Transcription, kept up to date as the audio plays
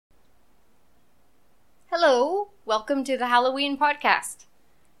Welcome to the Halloween podcast.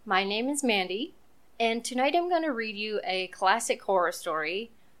 My name is Mandy, and tonight I'm going to read you a classic horror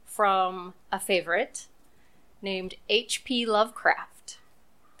story from a favorite named H.P. Lovecraft.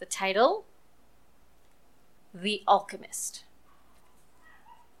 The title, The Alchemist.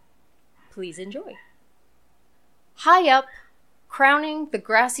 Please enjoy. High up, crowning the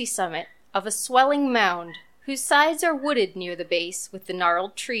grassy summit of a swelling mound whose sides are wooded near the base with the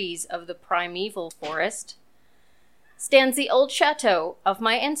gnarled trees of the primeval forest, stands the old chateau of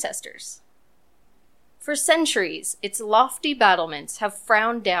my ancestors. For centuries, its lofty battlements have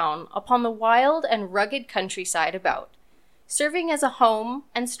frowned down upon the wild and rugged countryside about, serving as a home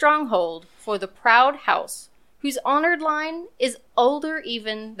and stronghold for the proud house whose honored line is older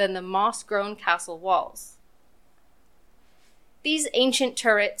even than the moss-grown castle walls. These ancient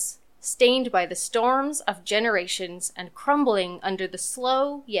turrets, stained by the storms of generations and crumbling under the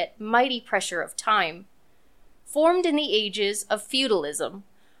slow yet mighty pressure of time, formed in the ages of feudalism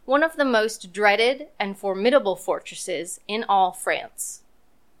one of the most dreaded and formidable fortresses in all France.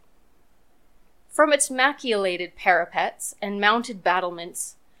 From its maculated parapets and mounted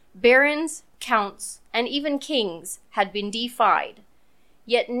battlements, barons, counts, and even kings had been defied,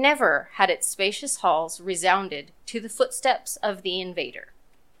 yet never had its spacious halls resounded to the footsteps of the invader.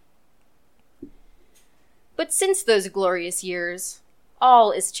 But since those glorious years,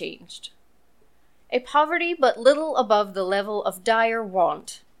 all is changed. A poverty but little above the level of dire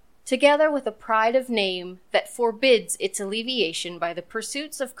want, together with a pride of name that forbids its alleviation by the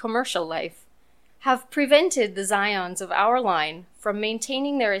pursuits of commercial life, have prevented the Zions of our line from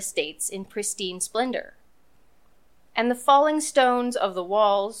maintaining their estates in pristine splendor. And the falling stones of the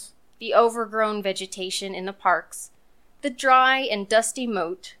walls, the overgrown vegetation in the parks, the dry and dusty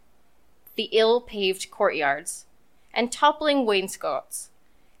moat, the ill-paved courtyards, and toppling wainscots,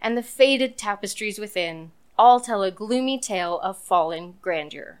 and the faded tapestries within, all tell a gloomy tale of fallen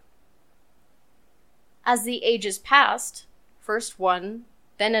grandeur. As the ages passed, first one,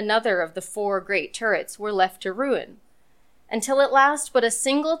 then another of the 4 great turrets were left to ruin, until at last but a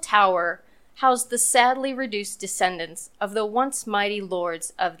single tower housed the sadly reduced descendants of the once mighty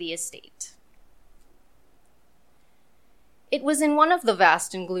lords of the estate. It was in one of the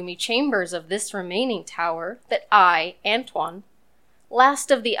vast and gloomy chambers of this remaining tower that I, Antoine,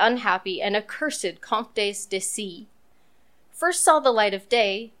 last of the unhappy and accursed Comtes de C, first saw the light of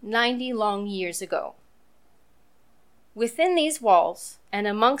day 90 long years ago. Within these walls, and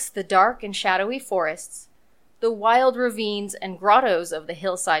amongst the dark and shadowy forests, the wild ravines and grottos of the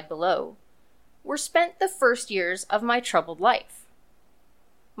hillside below, were spent the first years of my troubled life.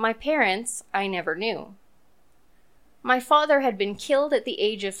 My parents I never knew. My father had been killed at the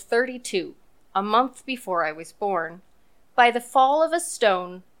age of 32, a month before I was born, by the fall of a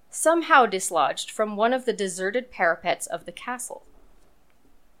stone somehow dislodged from one of the deserted parapets of the castle.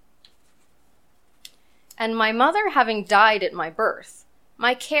 And my mother having died at my birth,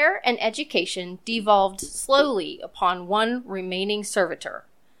 my care and education devolved slowly upon one remaining servitor,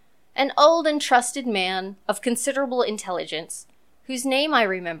 an old and trusted man of considerable intelligence, whose name I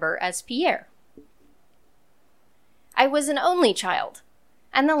remember as Pierre. I was an only child,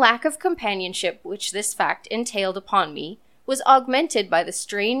 and the lack of companionship which this fact entailed upon me was augmented by the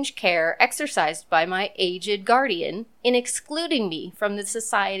strange care exercised by my aged guardian in excluding me from the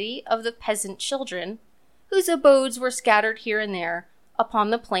society of the peasant children, whose abodes were scattered here and there upon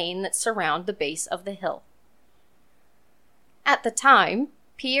the plain that surround the base of the hill. At the time,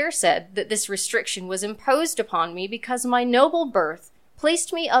 Pierre said that this restriction was imposed upon me because my noble birth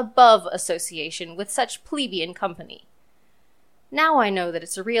placed me above association with such plebeian company. Now I know that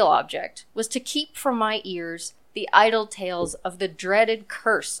its real object was to keep from my ears the idle tales of the dreaded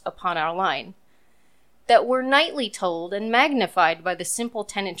curse upon our line, that were nightly told and magnified by the simple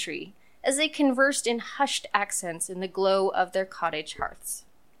tenantry as they conversed in hushed accents in the glow of their cottage hearths.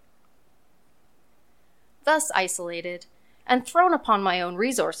 Thus isolated, and thrown upon my own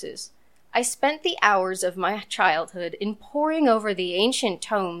resources, I spent the hours of my childhood in poring over the ancient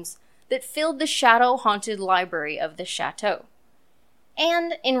tomes that filled the shadow-haunted library of the chateau,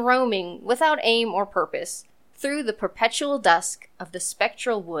 and in roaming, without aim or purpose, through the perpetual dusk of the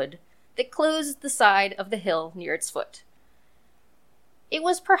spectral wood that closed the side of the hill near its foot. It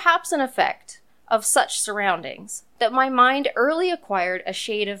was perhaps an effect of such surroundings that my mind early acquired a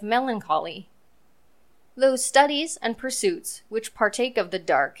shade of melancholy. Those studies and pursuits which partake of the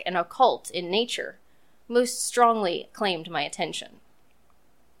dark and occult in nature most strongly claimed my attention.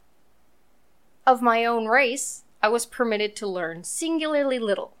 Of my own race, I was permitted to learn singularly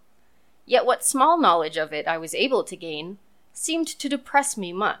little, yet what small knowledge of it I was able to gain seemed to depress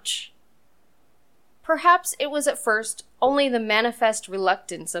me much. Perhaps it was at first only the manifest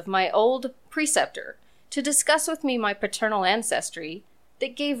reluctance of my old preceptor to discuss with me my paternal ancestry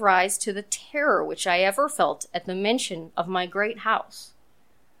that gave rise to the terror which I ever felt at the mention of my great house.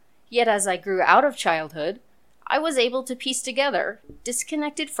 Yet as I grew out of childhood, I was able to piece together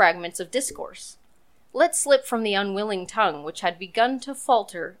disconnected fragments of discourse, let slip from the unwilling tongue which had begun to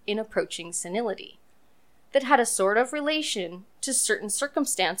falter in approaching senility, that had a sort of relation to certain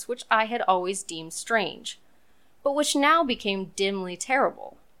circumstance which I had always deemed strange, but which now became dimly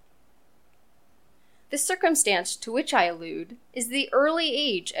terrible. The circumstance to which I allude is the early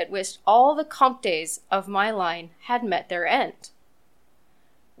age at which all the Comtes of my line had met their end.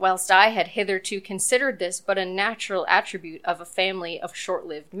 Whilst I had hitherto considered this but a natural attribute of a family of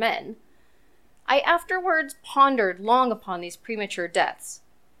short-lived men, I afterwards pondered long upon these premature deaths,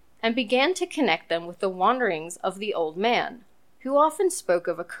 and began to connect them with the wanderings of the old man, who often spoke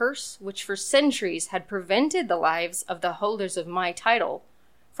of a curse which for centuries had prevented the lives of the holders of my title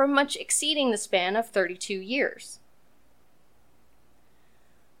from much exceeding the span of 32 years.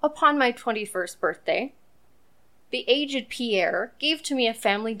 Upon my 21st birthday, the aged Pierre gave to me a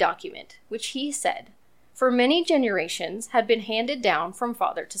family document, which he said, for many generations had been handed down from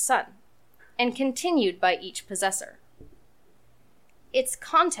father to son, and continued by each possessor. Its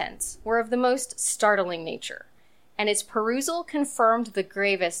contents were of the most startling nature, and its perusal confirmed the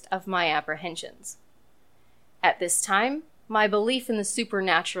gravest of my apprehensions. At this time, my belief in the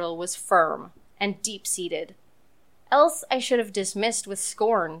supernatural was firm and deep-seated, else I should have dismissed with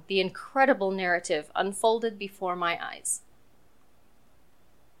scorn the incredible narrative unfolded before my eyes.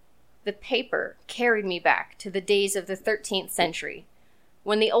 The paper carried me back to the days of the 13th century,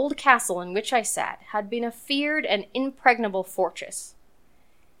 when the old castle in which I sat had been a feared and impregnable fortress.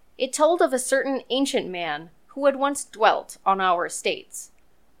 It told of a certain ancient man who had once dwelt on our estates,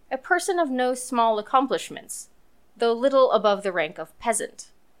 a person of no small accomplishments, though little above the rank of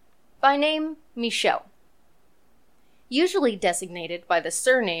peasant, by name Michel, usually designated by the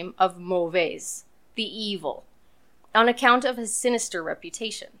surname of Mauvais, the evil, on account of his sinister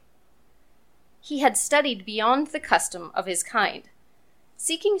reputation. He had studied beyond the custom of his kind,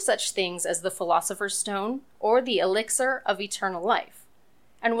 seeking such things as the philosopher's stone or the elixir of eternal life,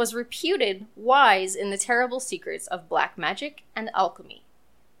 and was reputed wise in the terrible secrets of black magic and alchemy.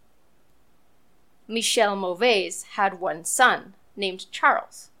 Michel Mauvais had one son, named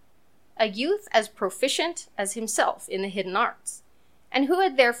Charles, a youth as proficient as himself in the hidden arts, and who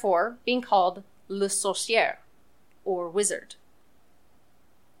had therefore been called Le Sorcier, or wizard.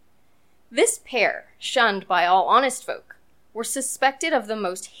 This pair, shunned by all honest folk, were suspected of the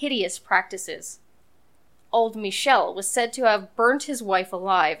most hideous practices. Old Michel was said to have burnt his wife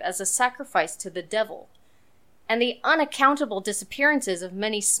alive as a sacrifice to the devil, and the unaccountable disappearances of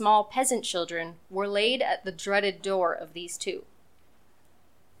many small peasant children were laid at the dreaded door of these two.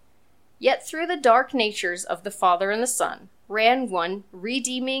 Yet through the dark natures of the father and the son ran one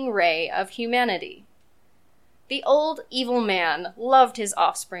redeeming ray of humanity. The old evil man loved his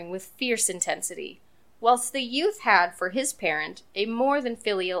offspring with fierce intensity, whilst the youth had for his parent a more than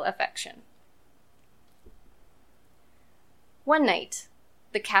filial affection. One night,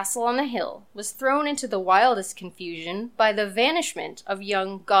 the castle on the hill was thrown into the wildest confusion by the vanishment of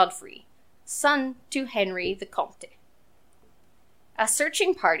young Godfrey, son to Henry the Comte. A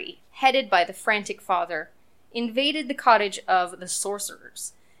searching party, headed by the frantic father, invaded the cottage of the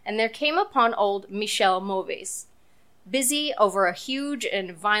sorcerers, and there came upon old Michel Mauvais, busy over a huge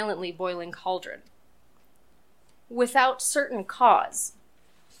and violently boiling cauldron. Without certain cause,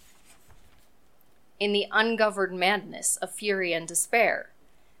 in the ungoverned madness of fury and despair,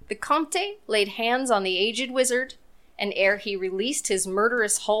 the Comte laid hands on the aged wizard, and ere he released his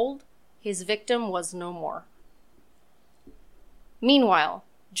murderous hold, his victim was no more. Meanwhile,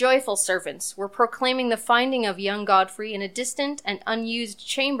 joyful servants were proclaiming the finding of young Godfrey in a distant and unused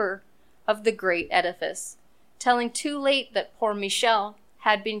chamber of the great edifice, telling too late that poor Michel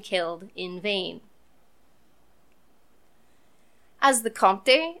had been killed in vain. As the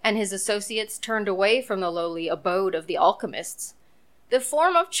Comte and his associates turned away from the lowly abode of the alchemists, the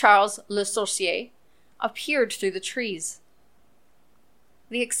form of Charles Le Sorcier appeared through the trees.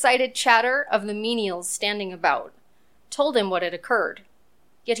 The excited chatter of the menials standing about told him what had occurred,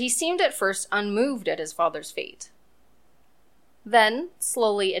 yet he seemed at first unmoved at his father's fate. Then,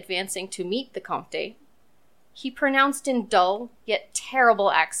 slowly advancing to meet the Comte, he pronounced in dull yet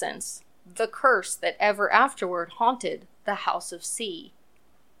terrible accents the curse that ever afterward haunted the House of C.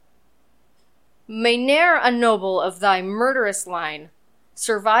 May ne'er a noble of thy murderous line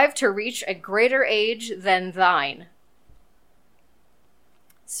survive to reach a greater age than thine,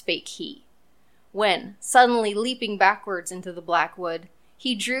 spake he, when, suddenly leaping backwards into the black wood,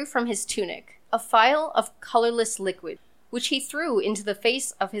 he drew from his tunic a phial of colorless liquid, which he threw into the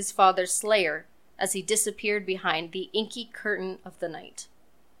face of his father's slayer as he disappeared behind the inky curtain of the night.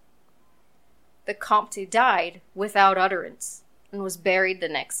 The Comte died without utterance, and was buried the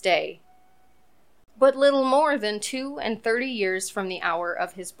next day, but little more than 32 years from the hour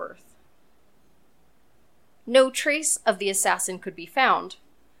of his birth. No trace of the assassin could be found,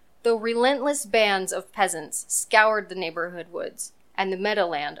 though relentless bands of peasants scoured the neighborhood woods and the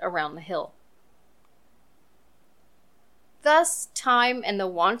meadowland around the hill. Thus, time and the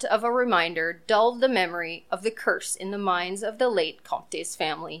want of a reminder dulled the memory of the curse in the minds of the late Comte's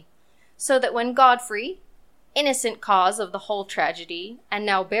family, so that when Godfrey, innocent cause of the whole tragedy, and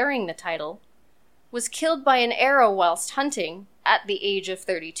now bearing the title, was killed by an arrow whilst hunting, at the age of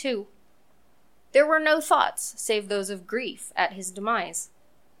 32, there were no thoughts save those of grief at his demise.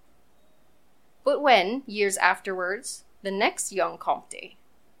 But when, years afterwards, the next young Comte,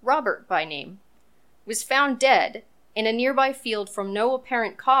 Robert by name, was found dead in a nearby field from no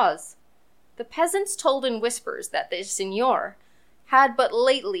apparent cause, the peasants told in whispers that the Signor had but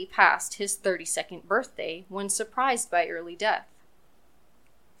lately passed his 32nd birthday when surprised by early death.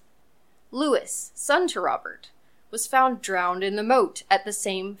 Louis, son to Robert, was found drowned in the moat at the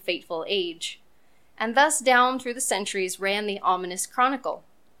same fateful age, and thus down through the centuries ran the ominous chronicle.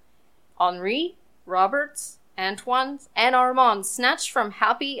 Henri, Roberts, Antoine's, and Armand's snatched from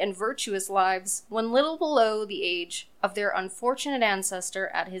happy and virtuous lives when little below the age of their unfortunate ancestor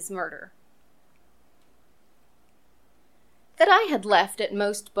at his murder. That I had left at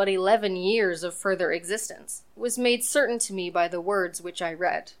most but 11 years of further existence was made certain to me by the words which I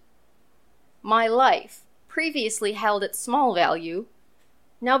read. My life, previously held at small value,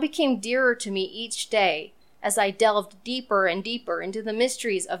 now became dearer to me each day as I delved deeper and deeper into the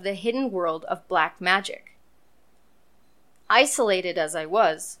mysteries of the hidden world of black magic. Isolated as I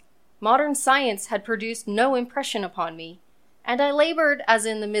was, modern science had produced no impression upon me, and I labored as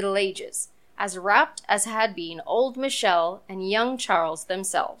in the Middle Ages, as rapt as had been old Michel and young Charles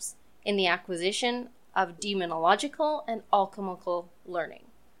themselves, in the acquisition of demonological and alchemical learning.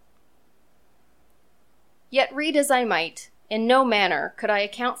 Yet read as I might, in no manner could I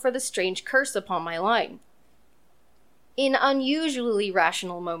account for the strange curse upon my line. In unusually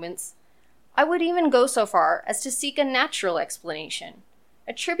rational moments, I would even go so far as to seek a natural explanation,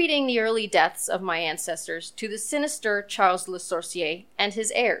 attributing the early deaths of my ancestors to the sinister Charles Le Sorcier and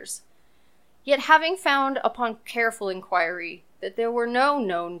his heirs. Yet having found upon careful inquiry that there were no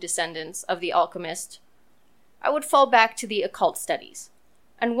known descendants of the alchemist, I would fall back to the occult studies,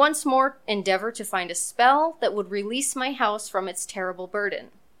 and once more endeavor to find a spell that would release my house from its terrible burden.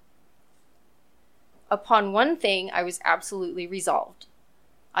 Upon one thing I was absolutely resolved.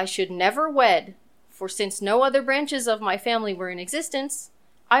 I should never wed, for since no other branches of my family were in existence,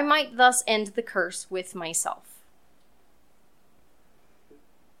 I might thus end the curse with myself.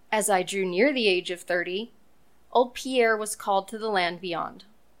 As I drew near the age of 30, old Pierre was called to the land beyond.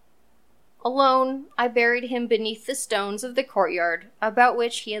 Alone, I buried him beneath the stones of the courtyard about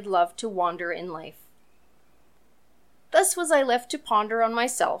which he had loved to wander in life. Thus was I left to ponder on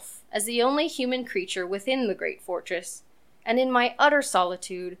myself as the only human creature within the great fortress, and in my utter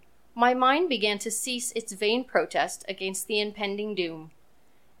solitude, my mind began to cease its vain protest against the impending doom,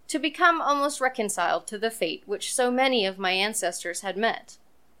 to become almost reconciled to the fate which so many of my ancestors had met.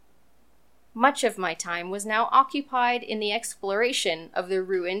 Much of my time was now occupied in the exploration of the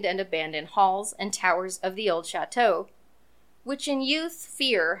ruined and abandoned halls and towers of the old chateau, which in youth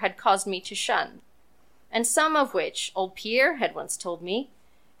fear had caused me to shun, and some of which, old Pierre had once told me,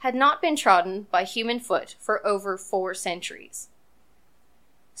 had not been trodden by human foot for over 4 centuries.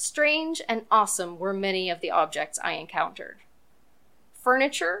 Strange and awesome were many of the objects I encountered.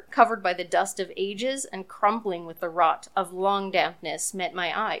 Furniture, covered by the dust of ages and crumbling with the rot of long dampness, met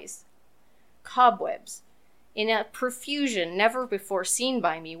my eyes. Cobwebs, in a profusion never before seen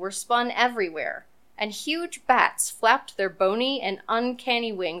by me, were spun everywhere, and huge bats flapped their bony and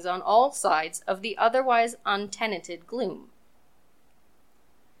uncanny wings on all sides of the otherwise untenanted gloom.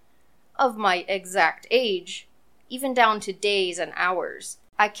 Of my exact age, even down to days and hours,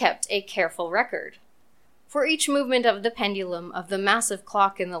 I kept a careful record, for each movement of the pendulum of the massive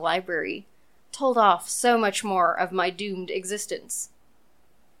clock in the library told off so much more of my doomed existence.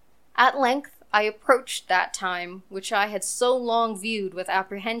 At length I approached that time which I had so long viewed with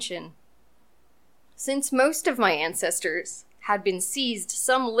apprehension. Since most of my ancestors had been seized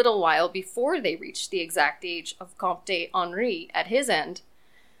some little while before they reached the exact age of Comte Henri at his end,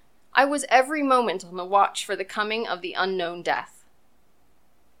 I was every moment on the watch for the coming of the unknown death.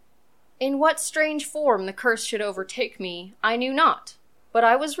 In what strange form the curse should overtake me, I knew not, but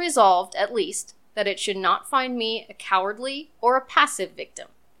I was resolved, at least, that it should not find me a cowardly or a passive victim.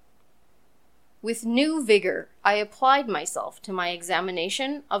 With new vigor, I applied myself to my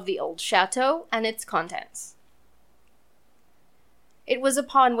examination of the old chateau and its contents. It was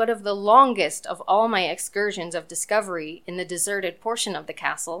upon one of the longest of all my excursions of discovery in the deserted portion of the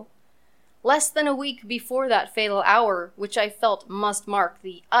castle, less than a week before that fatal hour which I felt must mark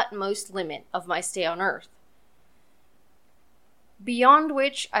the utmost limit of my stay on earth, beyond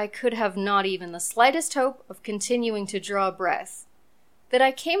which I could have not even the slightest hope of continuing to draw breath, that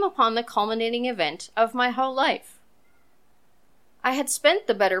I came upon the culminating event of my whole life. I had spent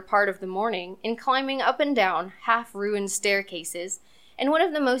the better part of the morning in climbing up and down half-ruined staircases in one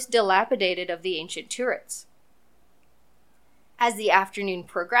of the most dilapidated of the ancient turrets. As the afternoon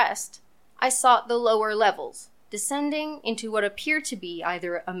progressed, I sought the lower levels, descending into what appeared to be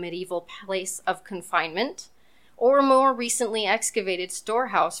either a medieval place of confinement or a more recently excavated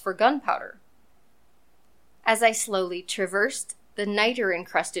storehouse for gunpowder. As I slowly traversed the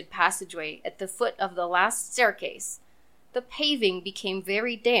niter-encrusted passageway at the foot of the last staircase, the paving became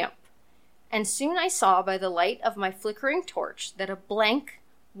very damp, and soon I saw by the light of my flickering torch that a blank,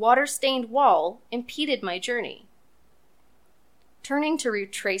 water-stained wall impeded my journey. Turning to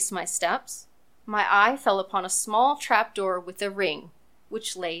retrace my steps, my eye fell upon a small trapdoor with a ring,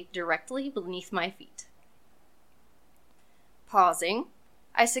 which lay directly beneath my feet. Pausing,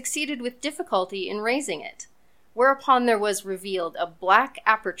 I succeeded with difficulty in raising it, whereupon there was revealed a black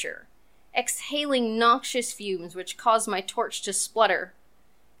aperture, exhaling noxious fumes which caused my torch to splutter,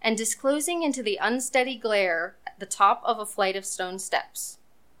 and disclosing into the unsteady glare at the top of a flight of stone steps.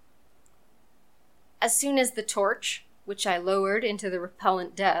 As soon as the torch, which I lowered into the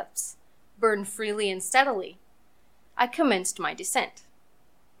repellent depths, burned freely and steadily, I commenced my descent.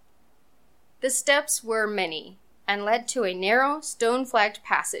 The steps were many, and led to a narrow, stone-flagged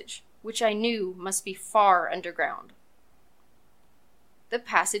passage, which I knew must be far underground. The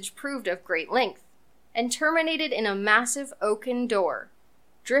passage proved of great length, and terminated in a massive oaken door,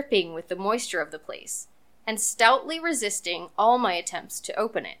 dripping with the moisture of the place, and stoutly resisting all my attempts to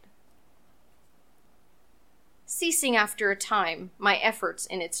open it. Ceasing after a time my efforts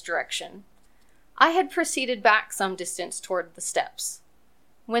in its direction, I had proceeded back some distance toward the steps,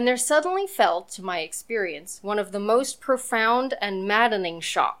 when there suddenly fell to my experience one of the most profound and maddening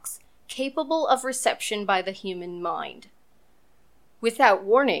shocks capable of reception by the human mind. Without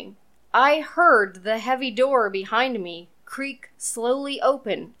warning, I heard the heavy door behind me creak slowly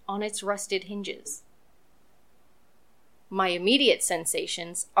open on its rusted hinges. My immediate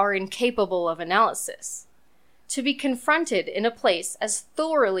sensations are incapable of analysis. To be confronted in a place as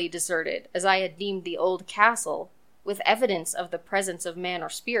thoroughly deserted as I had deemed the old castle, with evidence of the presence of man or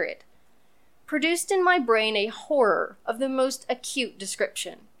spirit, produced in my brain a horror of the most acute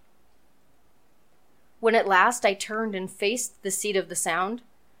description. When at last I turned and faced the seat of the sound,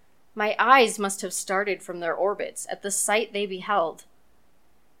 my eyes must have started from their orbits at the sight they beheld.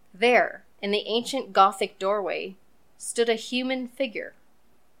 There, in the ancient Gothic doorway, stood a human figure.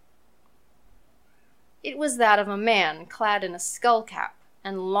 It was that of a man clad in a skull cap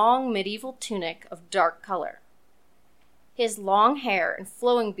and long medieval tunic of dark color. His long hair and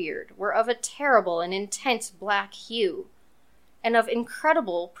flowing beard were of a terrible and intense black hue, and of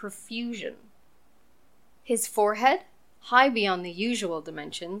incredible profusion. His forehead, high beyond the usual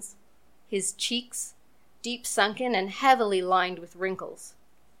dimensions, his cheeks, deep sunken and heavily lined with wrinkles,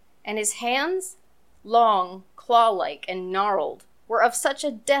 and his hands, long, claw-like and gnarled, were of such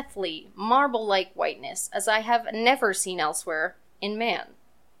a deathly, marble-like whiteness as I have never seen elsewhere in man.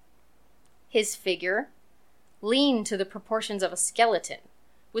 His figure, lean to the proportions of a skeleton,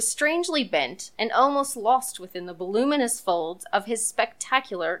 was strangely bent and almost lost within the voluminous folds of his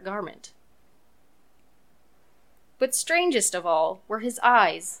spectacular garment. But strangest of all were his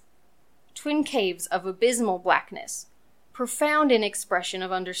eyes, twin caves of abysmal blackness, profound in expression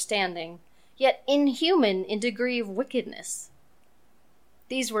of understanding, yet inhuman in degree of wickedness.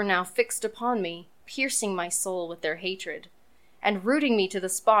 These were now fixed upon me, piercing my soul with their hatred, and rooting me to the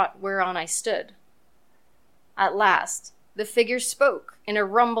spot whereon I stood. At last, the figure spoke in a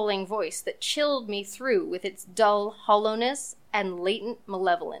rumbling voice that chilled me through with its dull hollowness and latent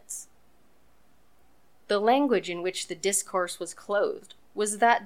malevolence. The language in which the discourse was clothed was that